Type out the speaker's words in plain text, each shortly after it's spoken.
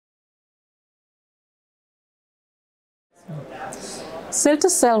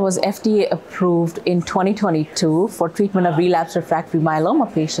Cilta-cel was FDA approved in 2022 for treatment of relapsed refractory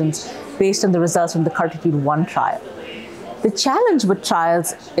myeloma patients based on the results from the CARTITUDE-1 trial. The challenge with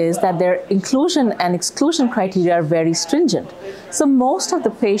trials is that their inclusion and exclusion criteria are very stringent. So most of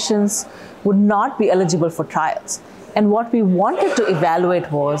the patients would not be eligible for trials. And what we wanted to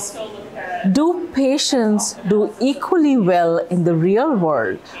evaluate was, do patients do equally well in the real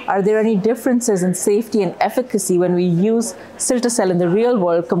world? Are there any differences in safety and efficacy when we use cilta-cel in the real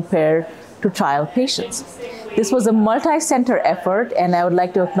world compared to trial patients? This was a multi-center effort, and I would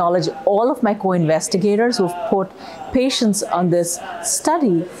like to acknowledge all of my co-investigators who've put patients on this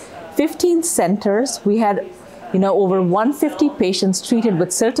study. 15 centers, we had over 150 patients treated with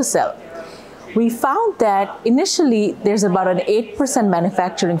cilta-cel. We found that initially there's about an 8%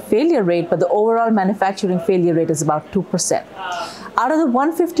 manufacturing failure rate, but the overall manufacturing failure rate is about 2%. Out of the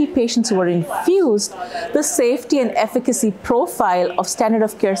 150 patients who were infused, the safety and efficacy profile of standard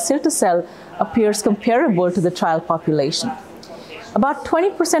of care cilta-cel appears comparable to the trial population. About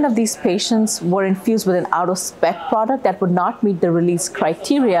 20% of these patients were infused with an out-of-spec product that would not meet the release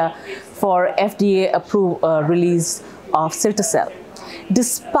criteria for FDA-approved release of cilta-cel.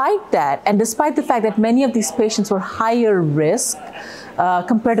 Despite that, and despite the fact that many of these patients were higher risk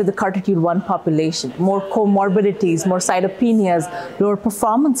compared to the CARTITUDE-1 population, more comorbidities, more cytopenias, lower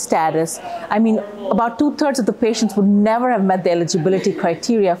performance status, about 2/3 of the patients would never have met the eligibility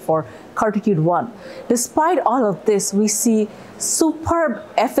criteria for CARTITUDE-1. Despite all of this, we see superb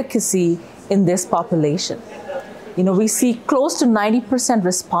efficacy in this population. We see close to 90%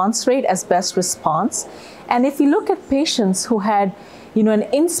 response rate as best response. And if you look at patients who had an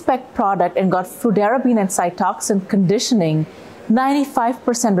in-spec product and got fludarabine and Cytoxan conditioning,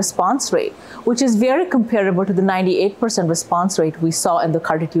 95% response rate, which is very comparable to the 98% response rate we saw in the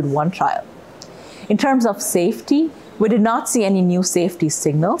CARTITUDE-1 trial. In terms of safety, we did not see any new safety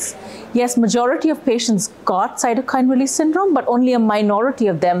signals. Yes, majority of patients got cytokine release syndrome, but only a minority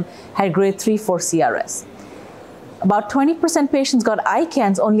of them had grade 3/4 CRS. About 20% patients got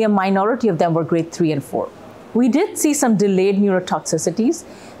ICANS, only a minority of them were grade 3 and 4. We did see some delayed neurotoxicities.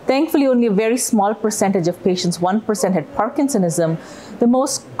 Thankfully, only a very small percentage of patients, 1%, had Parkinsonism. The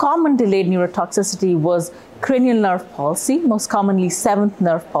most common delayed neurotoxicity was cranial nerve palsy, most commonly 7th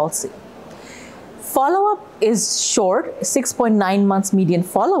nerve palsy. Follow-up is short, 6.9 months median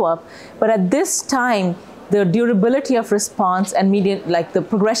follow-up, but at this time, the durability of response and median, the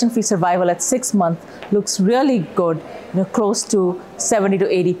progression-free survival at 6 months looks really good, close to 70 to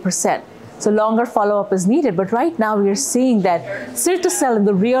 80%. So longer follow-up is needed, but right now we are seeing that cilta-cel in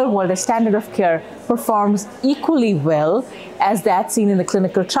the real world as standard of care performs equally well as that seen in the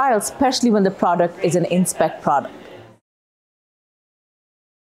clinical trials, especially when the product is an in-spec product.